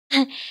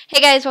Hey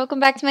guys,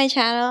 welcome back to my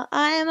channel.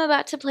 I am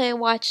about to play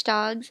Watch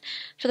Dogs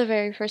for the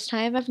very first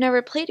time. I've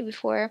never played it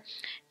before,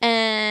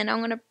 and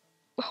I'm gonna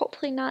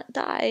hopefully not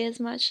die as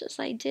much as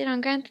I did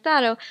on Grand Theft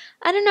Auto.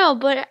 I don't know,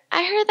 but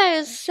I heard that it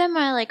was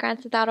semi like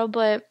Grand Theft Auto,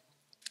 but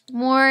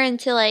more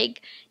into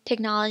like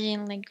technology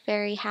and like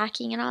very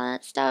hacking and all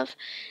that stuff.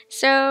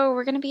 So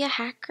we're gonna be a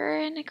hacker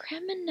and a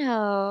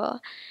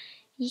criminal.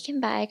 You can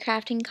buy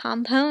crafting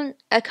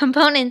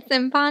components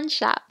in pawn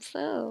shops.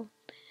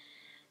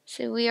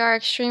 So we are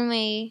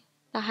extremely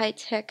the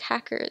high-tech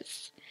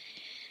hackers.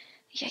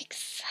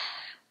 Yikes.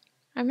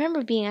 I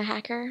remember being a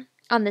hacker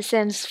on The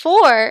Sims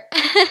 4.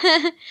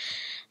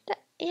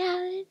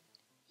 yeah,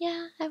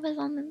 I was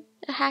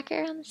a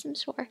hacker on The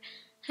Sims 4.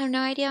 I have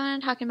no idea what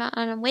I'm talking about,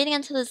 and I'm waiting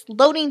until this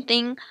loading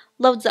thing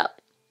loads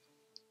up.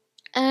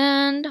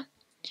 And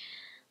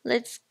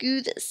let's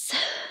do this.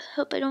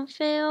 Hope I don't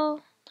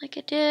fail like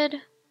I did.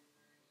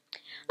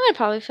 I'm gonna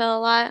probably fail a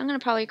lot. I'm gonna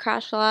probably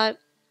crash a lot.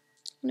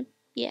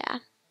 Yeah.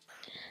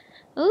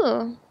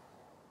 Ooh.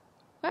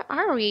 Where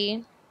are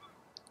we?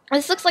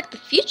 This looks like the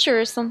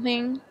future or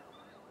something.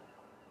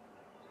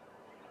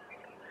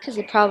 Because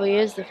it probably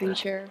is the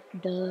future.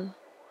 Duh.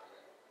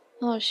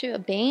 Oh shoot, a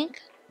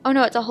bank? Oh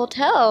no, it's a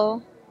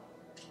hotel.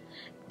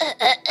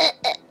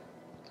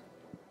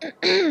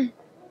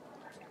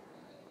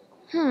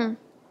 Hmm.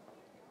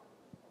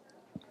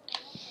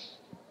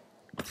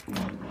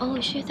 Oh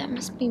shoot, that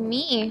must be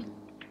me.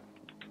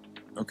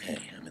 Okay,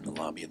 I'm in the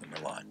lobby of the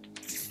Merlot.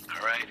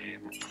 Alright,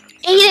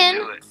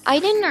 Aiden!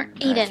 Aiden or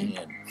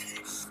Aiden?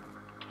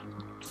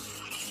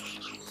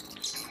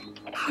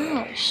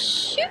 Oh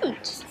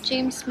shoot!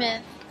 James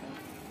Smith.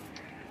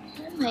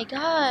 Oh my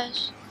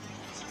gosh.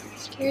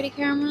 Security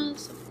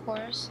cameras, of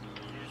course.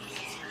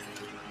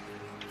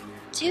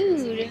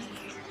 Dude.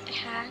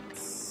 Hack.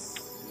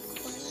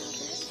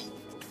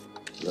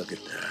 Look at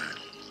that.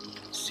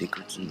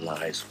 Secrets and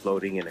lies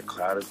floating in a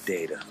cloud of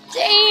data.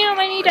 Damn,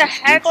 I need to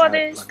hack all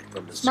this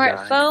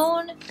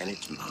smartphone. And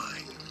it's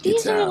mine.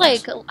 These are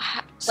like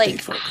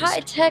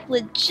high-tech,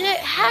 legit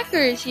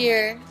hackers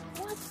here.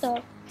 What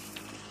the?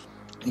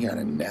 You got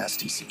a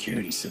nasty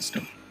security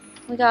system.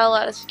 We got a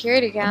lot of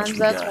security cams,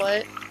 that's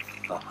what.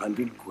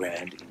 100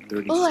 grand in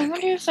 30 Oh, I seconds.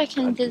 wonder if I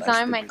can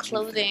design my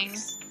clothing.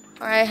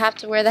 Or I have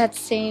to wear that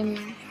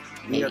same...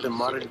 We are the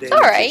modern day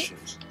alright.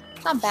 magicians.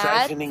 It's not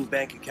bad. Siphoning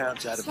bank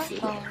accounts out of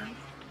Smartphone. thin.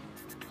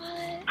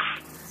 What?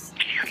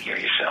 you hear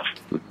yourself?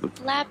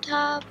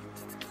 Laptop.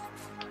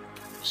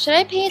 Should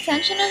I pay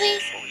attention to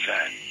these? What was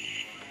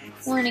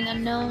that? Warning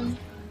unknown.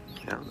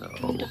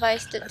 Hello.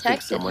 Device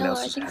detected. someone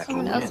else is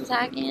someone else is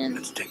hacking.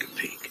 Let's take a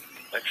peek.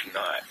 Let's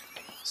not.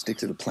 Stick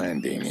to the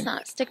plan, Let's Damien.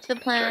 not stick to the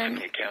Check plan.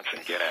 the accounts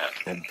and get out.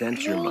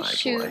 Adventure, Oh, my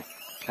shoot. boy.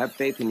 Have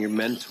faith in your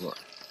mentor.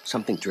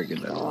 Something triggered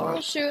that Oh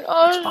alarm. shoot,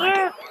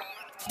 oh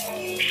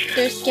shoot.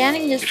 They're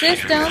scanning the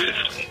system.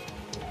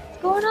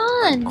 What's going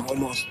on?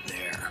 Almost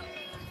there.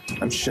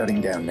 I'm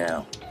shutting down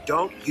now.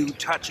 Don't you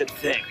touch a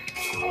thing.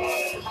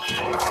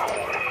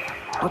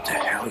 What the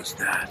hell is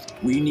that?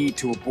 We need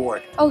to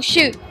abort. Oh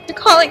shoot, they're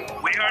calling.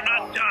 We are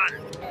not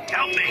done.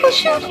 Help me. Oh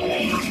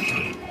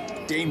shoot.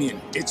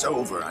 Damien, it's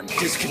over. I'm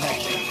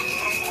disconnected.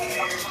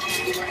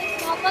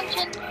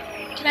 Malfunction.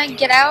 Can I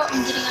get out?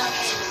 I'm getting out.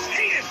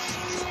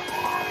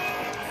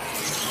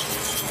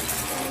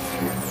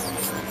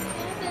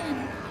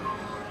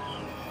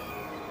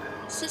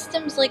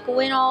 Systems like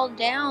went all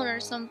down or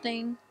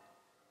something.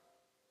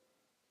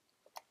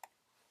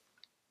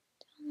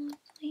 Download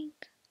link.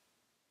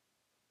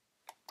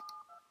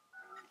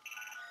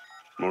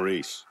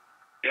 Maurice,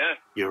 Yeah?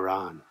 you're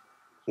on.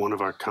 One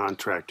of our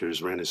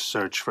contractors ran a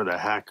search for the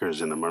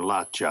hackers in the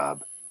Merlot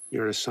job.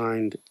 You're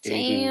assigned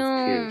Aiden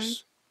Damn.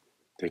 Pierce.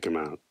 Take him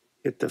out.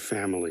 Hit the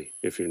family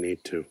if you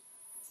need to.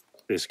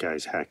 This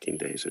guy's hacking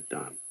days are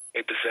done.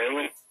 Hit the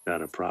family?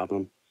 Got a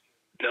problem?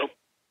 Nope.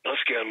 I'll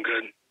scare him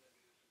good.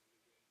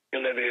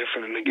 You'll never hear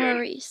from him again.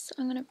 Maurice.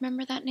 I'm gonna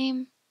remember that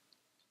name.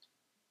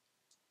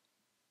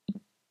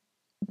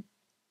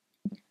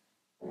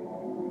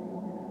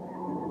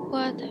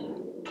 What the?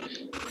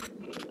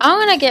 I'm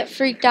gonna get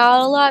freaked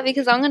out a lot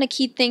because I'm gonna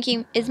keep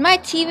thinking, is my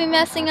TV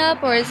messing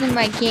up or isn't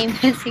my game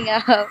messing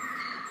up?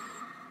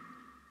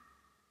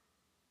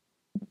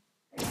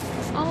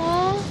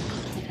 Oh,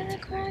 I got in a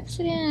car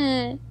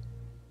accident.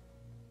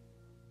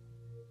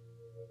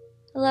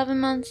 11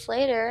 months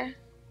later.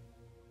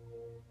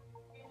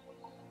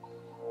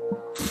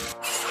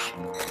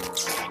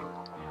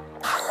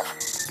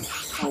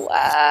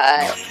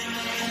 What?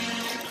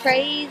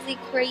 Crazy,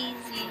 crazy.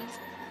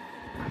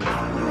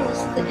 Oh, this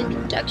is the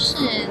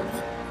introduction.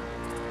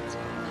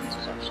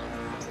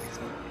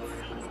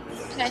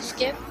 Can I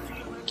skip?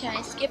 Can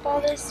I skip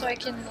all this so I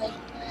can like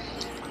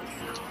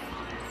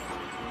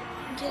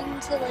get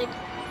into like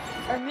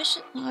our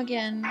mission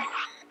login?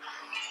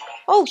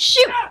 Oh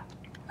shoot!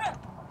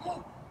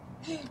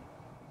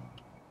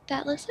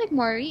 That looks like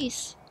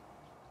Maurice.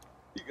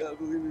 You gotta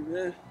believe me,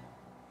 man.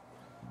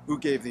 Who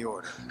gave the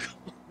order?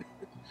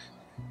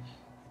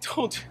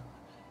 Don't.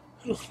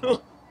 I don't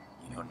know.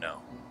 You don't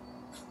know.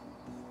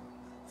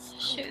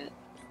 Shoot.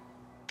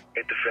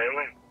 Ain't the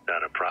family?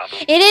 Not a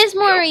problem. It is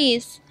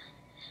Maurice.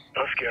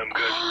 Husky, I'm good.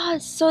 Oh,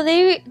 so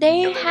they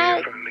You'll never hear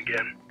had from him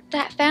again.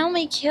 that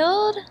family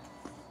killed?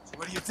 So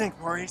what do you think,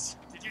 Maurice?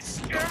 Did you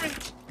scare me?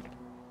 It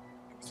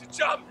was a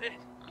job, man.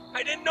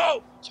 I didn't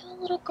know. Kill a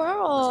little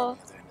girl.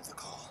 Other end of the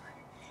call.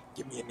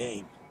 Give me a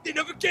name. They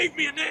never gave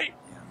me a name.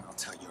 Yeah, I'll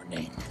tell your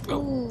name.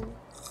 Ooh.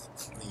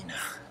 Lena.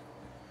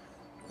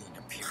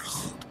 Lena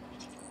Pierce.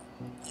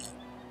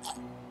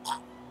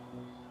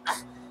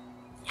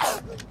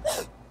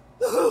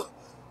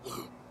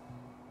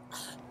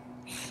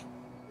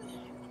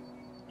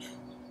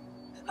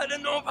 I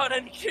didn't know about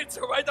any kids,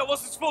 alright? That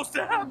wasn't supposed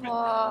to happen.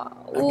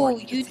 Ooh,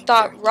 you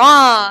thought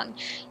wrong.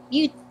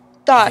 You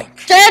thought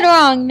dead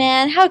wrong,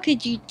 man. How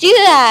could you do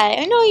that?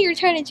 I know you were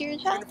trying to do your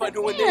job. Even if I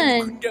knew a name,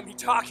 you couldn't get me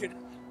talking.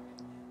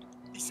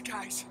 These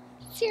guys.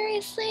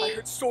 Seriously? I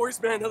heard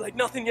stories, man, that like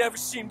nothing you ever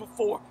seen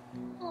before.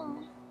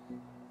 Oh.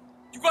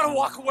 You gotta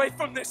walk away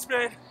from this,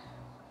 man.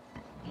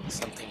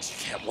 Some things you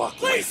can't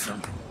walk away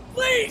from.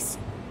 Please!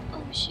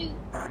 Oh, shoot.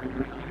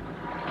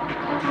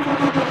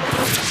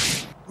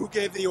 Who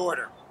gave the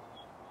order?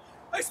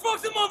 I spoke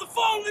to them on the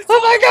phone. Oh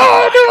my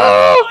god!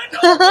 I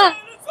know, man.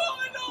 That's all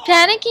I know.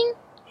 Panicking?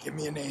 Give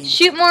me a name.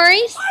 Shoot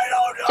Maurice? I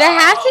don't know. Do I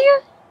have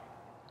to?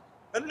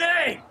 A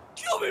name.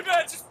 Kill me,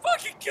 man. Just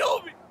fucking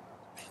kill me.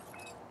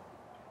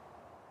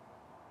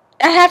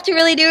 I have to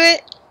really do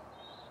it?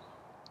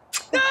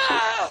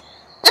 Ah!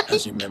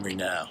 How's your memory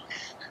now?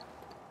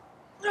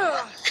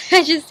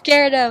 I just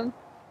scared him.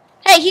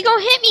 Hey, he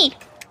gonna hit me!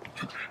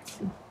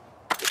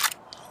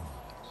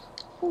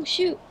 Oh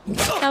shoot.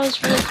 That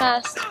was really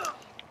fast.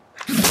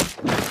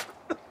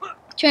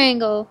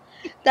 Triangle.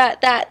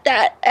 That.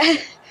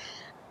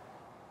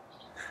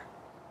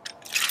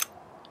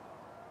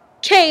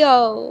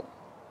 KO!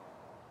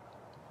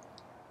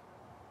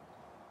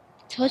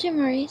 Told you,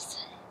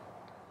 Maurice.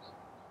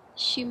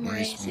 Shoot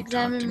Maurice. won't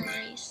Examine talk to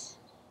me. Maurice.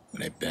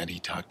 But I bet he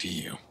talked to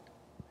you.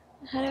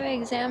 How do I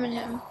examine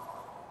him?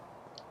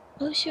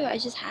 Oh shoot, I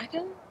just hack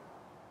him?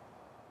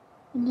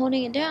 I'm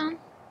holding it down.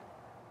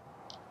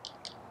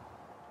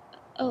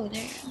 Oh,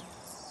 there.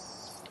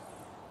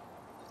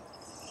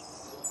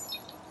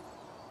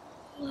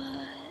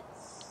 What?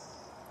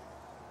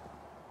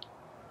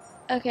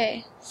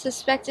 Okay.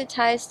 Suspected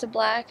ties to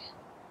black.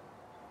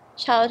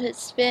 Childhood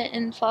spent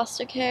in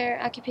foster care.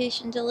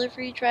 Occupation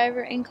delivery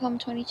driver. Income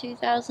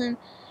 22,000.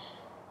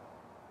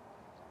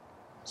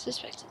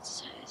 Suspected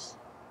ties.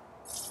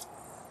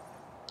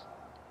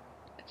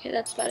 Okay,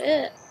 that's about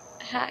it.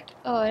 Hack.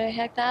 Oh, did I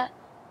hack that?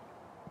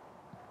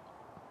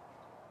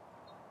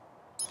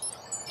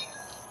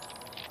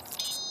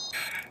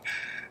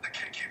 I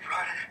can't keep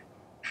running.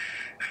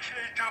 I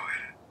can't do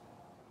it.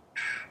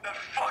 That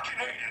fucking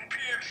Aiden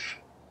Pierce.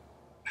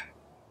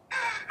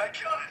 I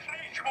killed his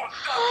niece. You won't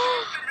stop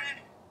chasing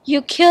me.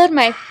 You killed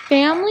my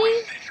family?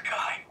 This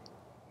guy.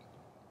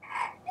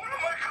 What am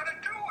I gonna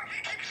do?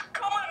 He keeps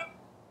coming.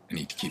 I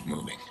need to keep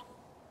moving.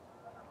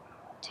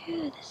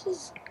 Dude, this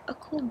is a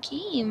cool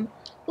game.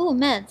 Ooh,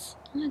 meds.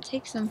 I'm gonna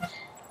take some.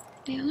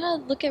 Wait, I'm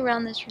gonna look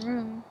around this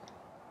room.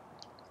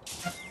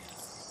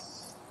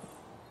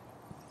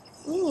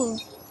 Ooh.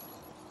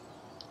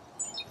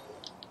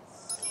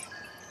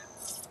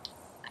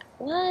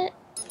 What?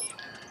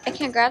 I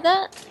can't grab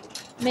that?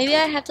 Maybe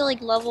I have to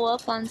like level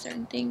up on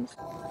certain things.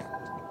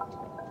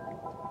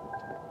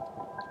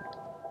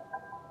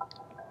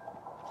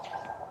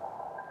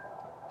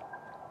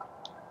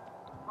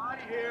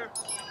 Body here.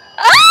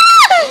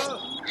 Ah!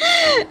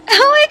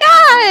 Oh my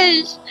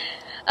gosh!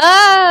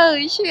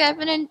 Oh shoot, I've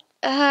been in.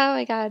 Oh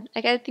my god,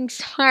 I gotta think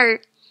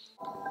smart.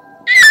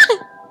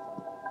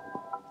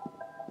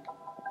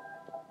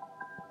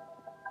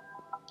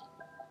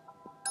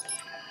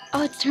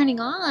 Oh, it's turning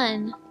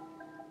on.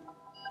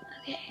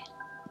 Okay.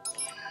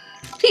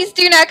 Please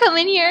do not come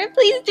in here.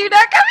 Please do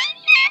not come in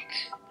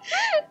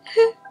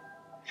here.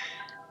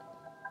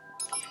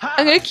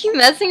 I'm gonna keep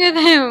messing with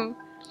him.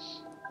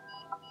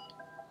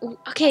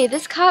 Okay,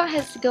 this cop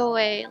has to go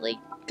away. Like,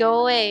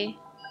 go away.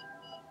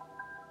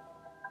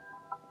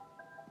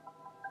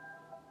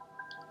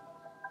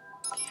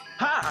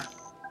 Ha!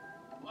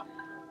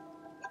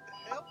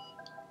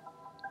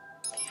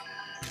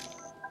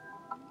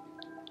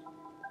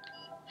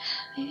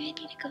 Maybe I need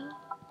to go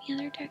the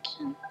other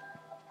direction.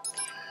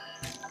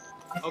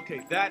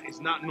 Okay, that is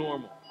not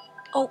normal.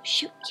 Oh,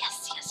 shoot.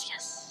 Yes, yes,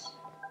 yes.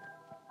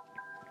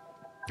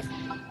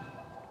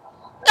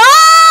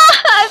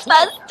 Ah! I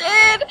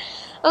busted!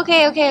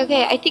 Okay, okay,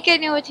 okay. I think I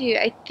know what to do.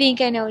 I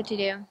think I know what to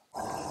do.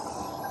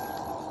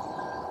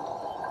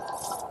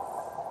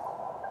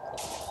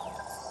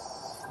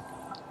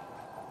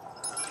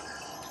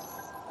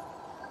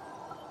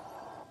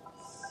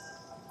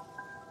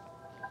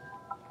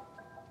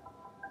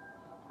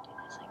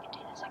 I can do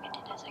this, I can do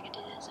this, I can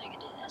do this, I can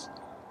do this.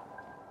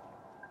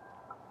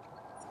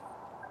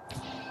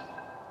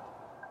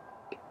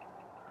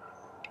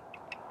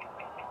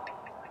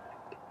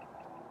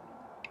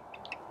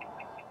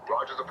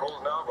 Roger Rogers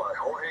opposed now by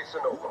Jorge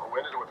Sonova, who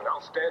ended with an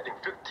outstanding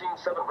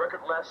 15-7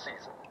 record last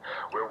season.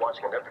 We're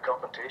watching an epic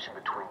confrontation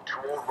between two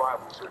old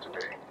rivals here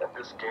today, and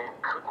this game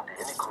couldn't be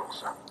any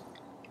closer.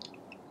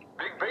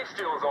 Big Base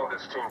Steel is on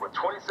this team with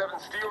 27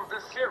 steals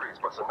this series,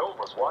 but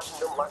Sonova's watching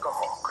them like a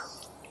hawk.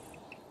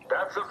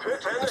 That's a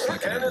pitch and a Looks hit,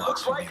 like and it it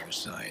looks unlocks from like... the other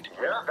side.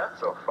 Yeah,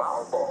 that's a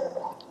foul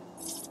ball.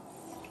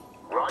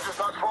 Rogers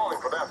not falling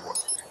for that one.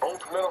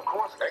 Both men, of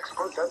course,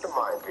 experts at the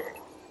mind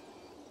game.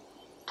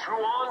 2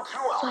 on, 2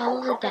 out.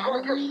 Follow the Something data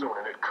gonna give line? soon,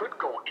 and it could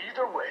go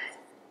either way.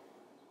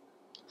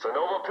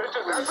 Sonova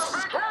pitches, that's a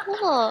big hit!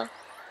 Cool.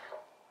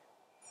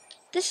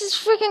 This is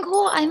freaking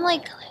cool. I'm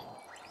like,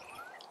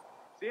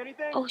 See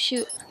anything? oh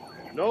shoot.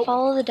 Nope.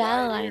 Follow the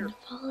data Right here. line.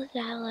 Follow the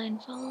data line.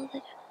 Follow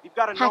the. You've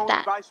got a Hack known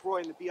that.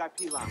 Viceroy in the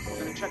VIP lounge. We're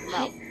gonna check him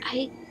out.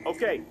 I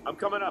Okay, I'm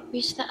coming up.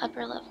 reached the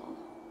upper level.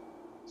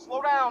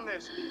 Slow down there,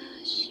 Steve.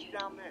 Shoot. He's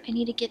down there. I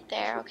need to get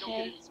there. Don't get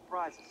Okay. any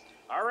surprises.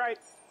 All right.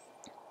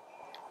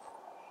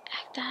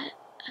 Hack that.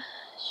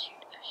 Shoot.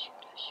 Oh shoot.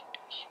 Oh shoot.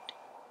 Oh shoot.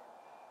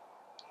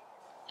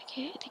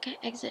 Okay. I think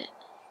I exit.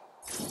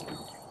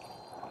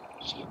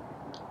 Shit.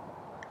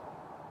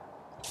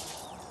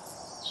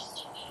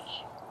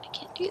 I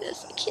can't do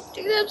this. I can't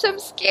do this. I'm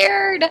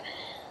scared.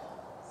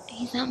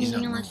 He's not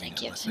moving unless I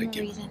give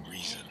him a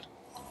reason.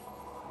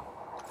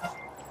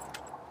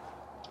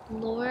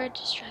 Lord,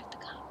 distract the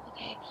cop.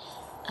 Okay.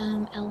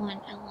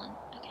 L1.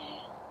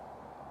 Okay.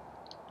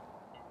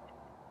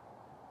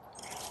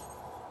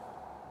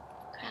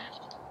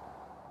 Craft.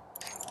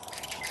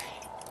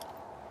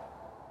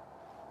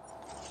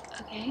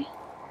 Okay.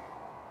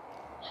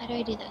 How do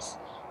I do this?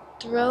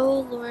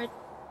 Throw Lord.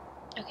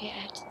 Okay, I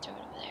have to throw it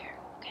over there.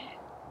 Okay.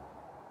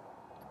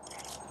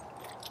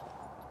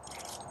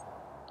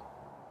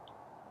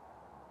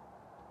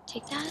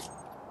 Take that.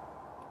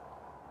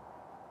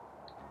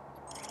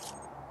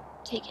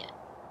 Take it.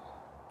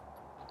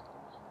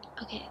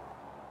 Okay.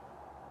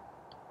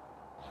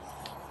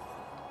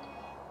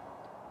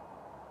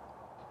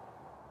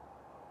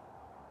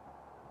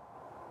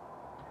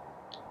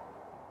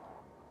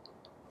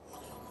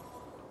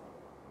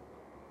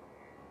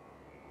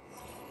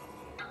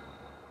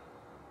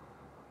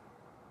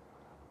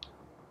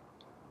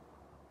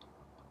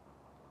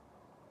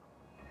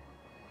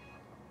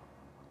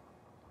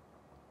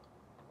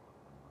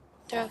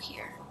 Throw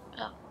here.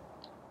 Oh.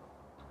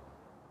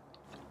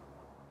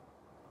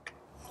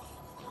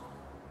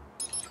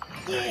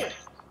 Yeah.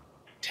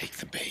 Take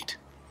the bait.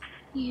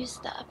 Use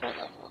the upper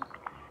level.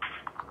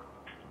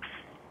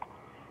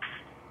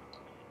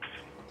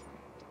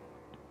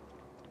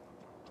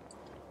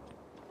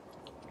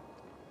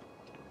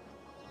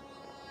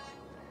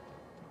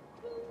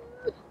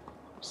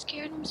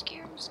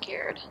 I'm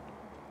scared.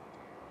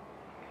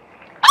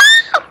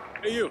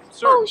 Hey, you,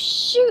 sir. Oh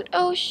shoot,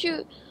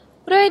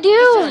 What do I do?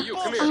 You,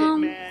 come here.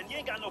 Bullshit, man. You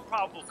ain't got no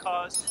probable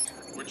cause.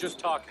 We're just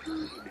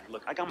talking.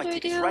 Look, I got What my do I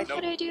tickets do? right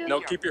What do I do?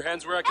 No, keep your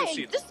hands where I can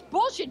see Hey, them. this is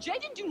bullshit. Jay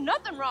didn't do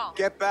nothing wrong.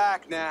 Get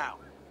back now.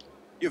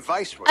 You're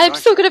Viceroy. I'm aren't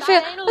still you? gonna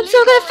fail. That ain't I'm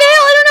still gonna illegal. fail.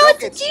 I don't know Don't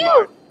what get to do.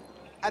 smart.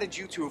 How did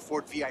you two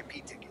afford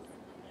VIP tickets?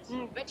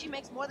 Bet she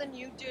makes more than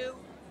you do.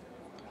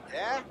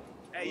 Yeah?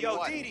 Hey, yo,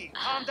 What? Didi,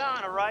 calm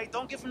down, all right?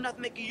 Don't give him nothing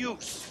to make a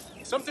use.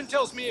 Something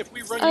tells me if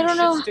we run I your don't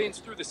know. shit stains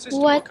through the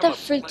system, What we'll come the up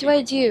frick with do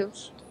I plenty do? of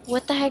clues.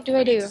 What the heck do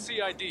I Need do? to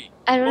see ID.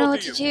 I don't know Both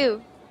what of to you.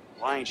 do.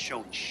 Well, I ain't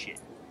showing shit.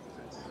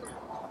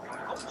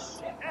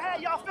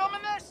 Hey, y'all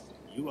filming this?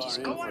 You are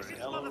in Go for watch a this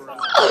hell of a motherfucker.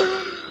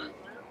 ride.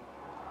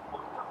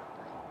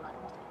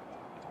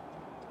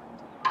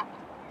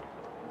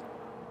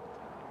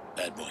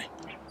 Bad boy.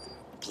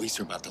 The police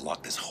are about to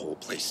lock this whole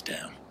place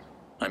down.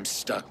 I'm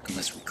stuck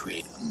unless we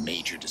create a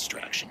major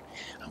distraction.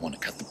 I want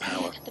to cut the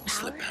power Cut the and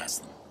slip power?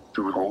 past them.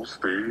 To the whole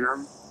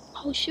stadium?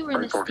 Oh shoot, we're in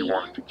I the thought you stadium.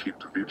 wanted to keep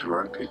the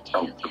vigilante Okay,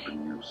 out okay. of the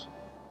news.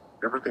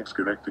 Everything's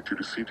connected to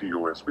the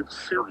CTOS with a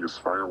serious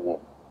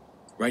firewall.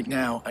 Right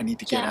now, I need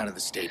to get Yeah, out of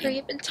the stadium. hurry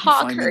up and Can you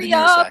talk, find me hurry the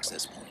nearest up.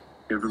 access point.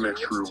 In the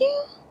next What room. to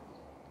do?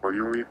 Well,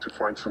 you'll need to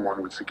find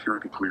someone with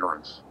security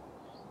clearance.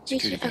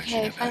 Security guard should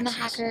Okay, have find the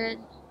access. hacker.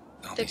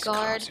 All the these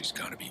guard. cops, there's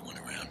gotta be one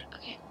around.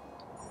 Okay.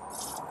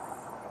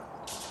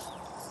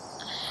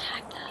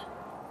 Hack that.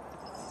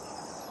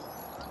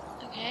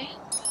 Okay.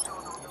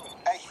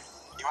 Hey,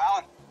 you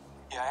Alan?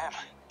 Yeah, I am.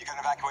 You got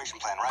an evacuation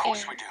plan, right? Of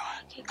course we do.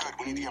 Okay, Good,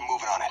 we need to get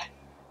moving on it.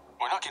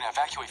 We're not going to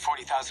evacuate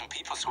 40,000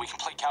 people so we can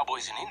play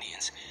cowboys and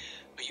Indians.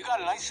 But you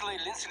got an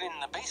isolated incident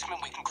in the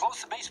basement. We can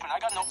close the basement. I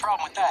got no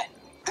problem with that.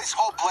 This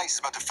whole place is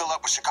about to fill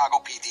up with Chicago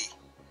PD.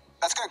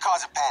 That's gonna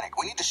cause a panic.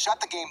 We need to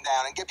shut the game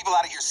down and get people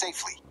out of here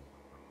safely.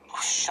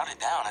 Oh, shut it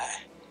down.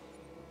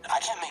 I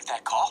can't make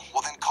that call.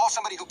 Well, then call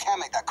somebody who can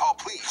make that call,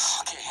 please.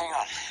 Okay, hang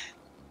on.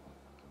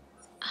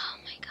 Oh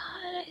my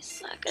god, I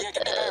suck Yeah, at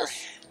give me Barry.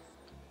 this.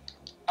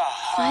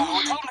 Find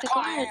We'll tell hack him the to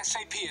call me guard.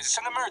 ASAP. It's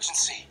an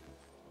emergency.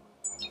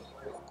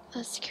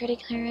 Security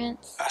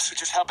clearance. So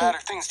just how bad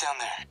are things down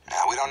there?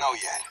 We don't know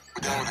yet.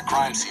 We're dealing with a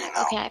crime scene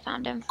now. Okay, I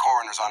found him.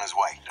 Coroner's on his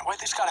way. Why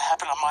this gotta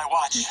happen on my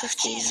watch? Hack the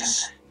stadium.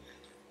 Jesus.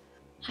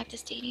 Hack the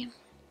stadium.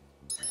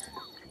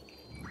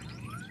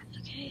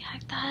 Okay,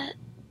 hack that.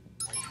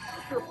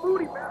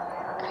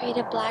 Create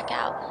a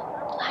blackout.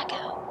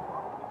 Blackout.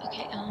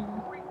 Okay,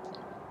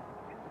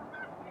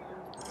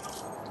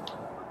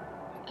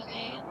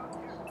 okay.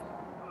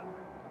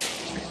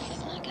 Create a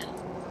blackout.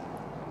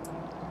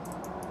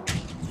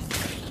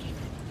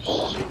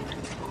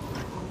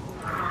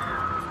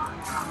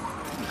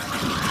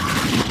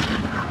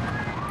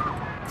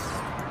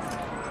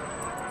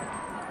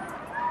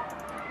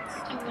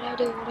 What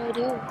do I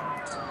do?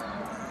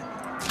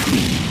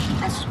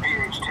 This is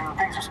PH2.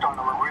 Things are starting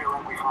to look real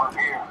ugly from up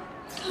here.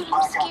 God,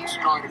 Blackout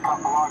destroyed a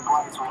couple arc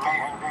lights. We may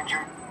have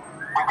injured.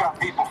 We've got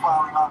people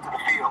filing onto the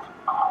field.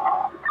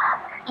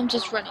 I'm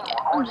just running it.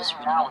 I'm just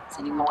running it. Is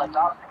anyone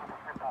down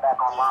there?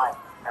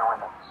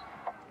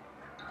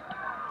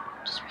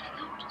 Just running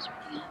it. Just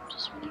running it.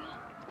 Just running it.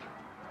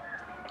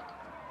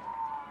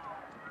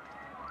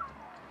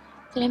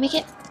 Did I make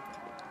it?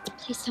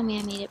 Please tell me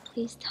I made it.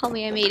 Please tell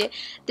me I made it.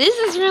 This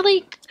is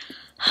really...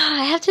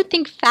 I have to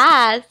think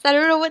fast. I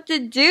don't know what to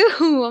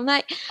do. I'm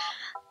not...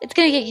 It's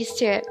gonna get used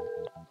to it.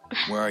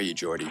 Where are you,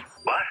 Jordy?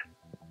 What?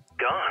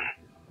 Gone.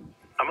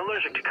 I'm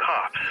allergic to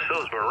cops,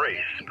 so is Maurice,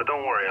 but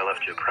don't worry, I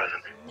left you a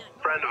present.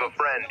 Friend of a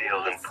friend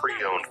deals in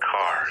pre-owned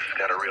cars.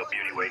 Got a real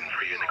beauty waiting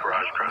for you in the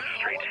garage across the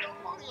street.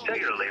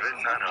 Take it or leave it,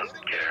 I don't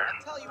care.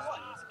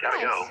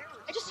 Gotta go.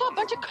 I just saw a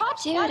bunch of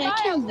cops. Dude, I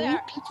can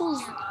read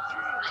people's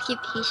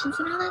occupations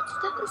and all that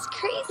stuff. It's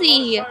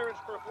crazy.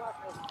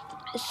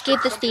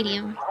 Escape the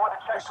stadium.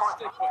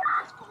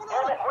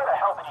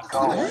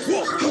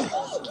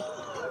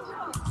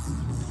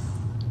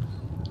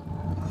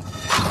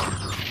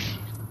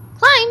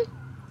 Climb.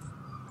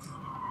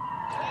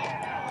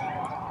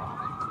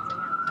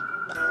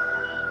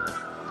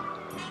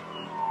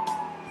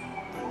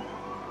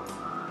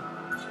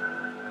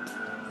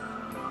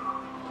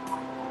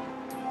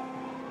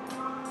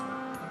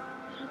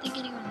 I don't think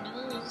anyone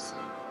knows.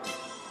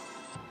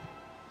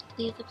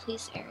 Leave the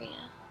police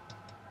area.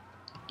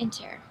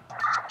 Enter.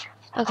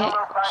 Okay.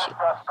 Shoot.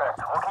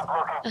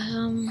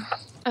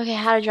 Okay,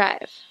 how to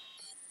drive.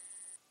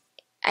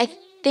 I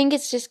think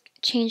it's just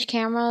change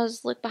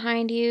cameras, look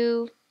behind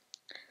you.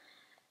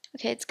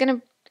 Okay, it's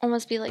gonna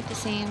almost be like the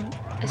same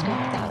as going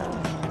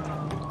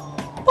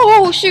without.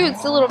 Oh shoot,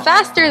 it's a little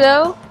faster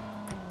though.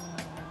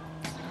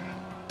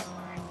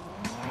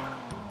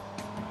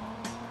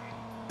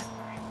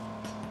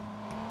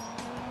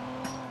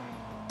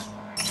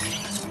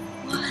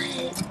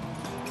 What?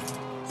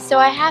 So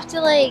I have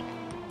to like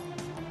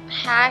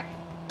hack,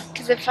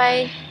 because if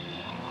I...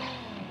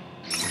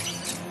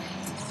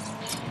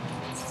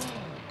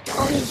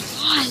 Oh my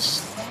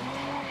gosh.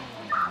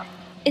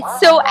 It's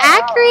so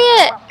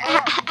accurate.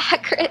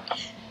 Accurate.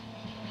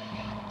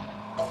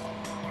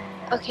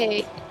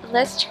 Okay,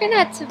 let's try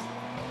not to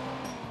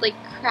like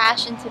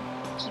crash into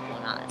people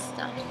and all that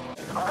stuff.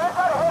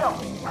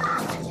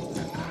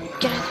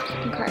 Get out of the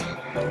fucking car.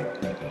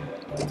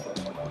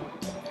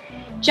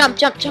 Jump,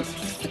 jump, jump.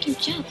 Fucking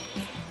jump.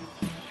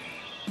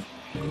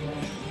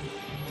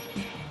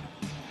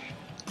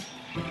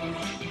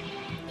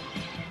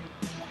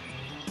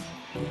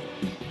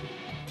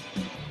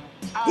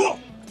 Whoa!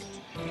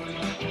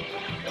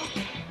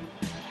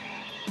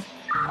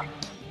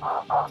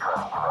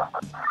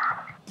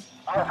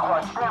 Yes,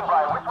 squad, stand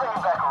by. We're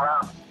swinging back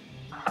around.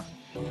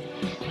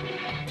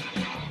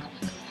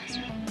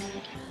 Get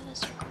out of the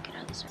circle.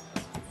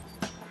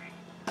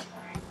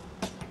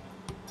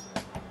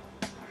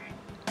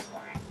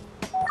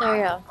 There we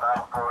go.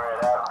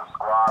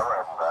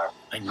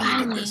 I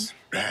needed this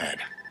bad.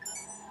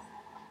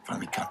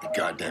 Finally got the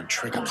goddamn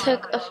trigger. It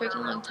took a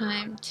freaking long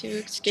time to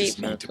escape Just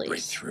from the need to break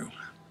police. through.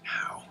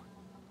 How?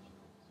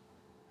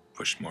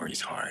 Push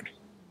Maurice hard.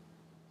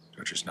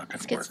 Torture's not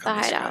gonna work on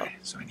this guy,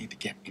 so I need to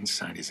get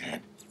inside his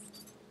head.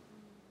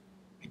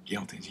 The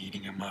guilt is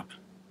eating him up.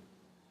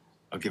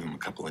 I'll give him a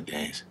couple of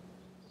days.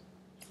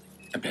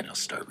 I bet he'll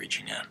start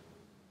reaching out.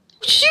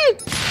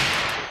 Shoot!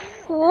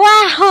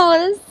 Wow,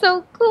 that's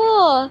so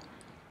cool.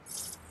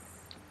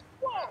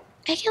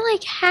 I can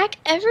like hack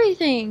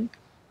everything.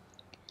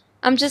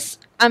 I'm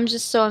just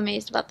so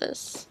amazed about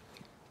this.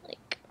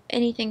 Like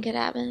anything could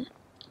happen.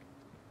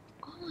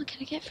 Oh,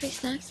 can I get free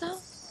snacks though?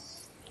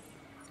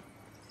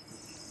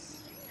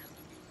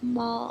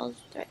 Malls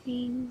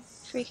threatening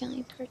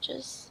frequently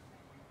purchase.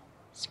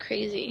 It's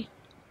crazy.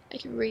 I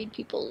can read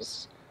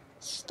people's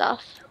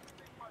stuff.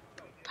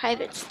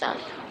 Private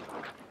stuff.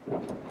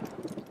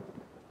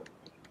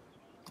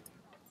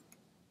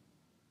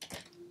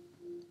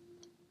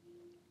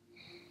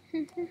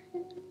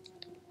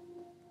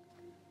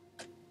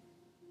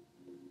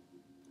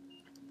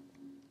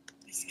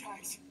 These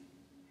guys.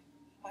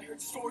 I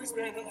heard stories,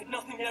 man, that like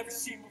nothing I'd ever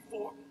seen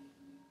before.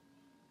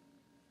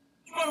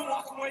 You gotta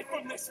walk away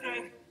from this,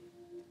 man.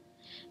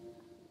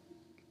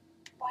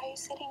 Why are you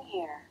sitting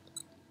here?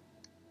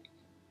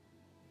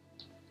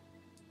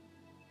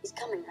 He's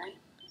coming, right?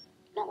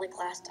 Not like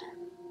last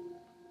time.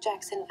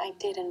 Jackson, I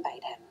did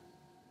invite him.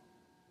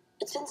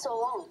 It's been so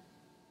long.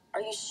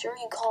 Are you sure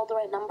you called the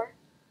right number?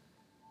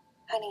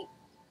 Honey,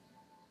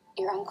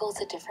 your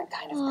uncle's a different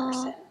kind of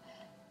person.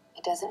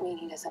 It doesn't mean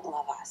he doesn't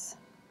love us.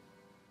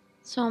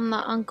 So I'm the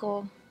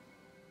uncle.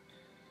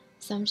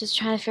 So I'm just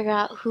trying to figure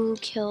out who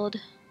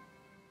killed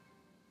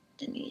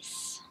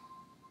Denise.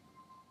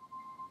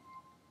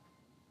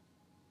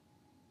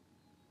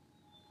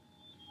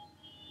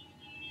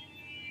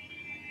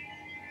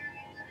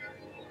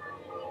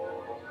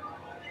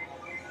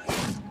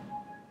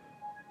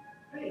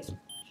 Hey,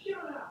 shut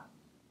up!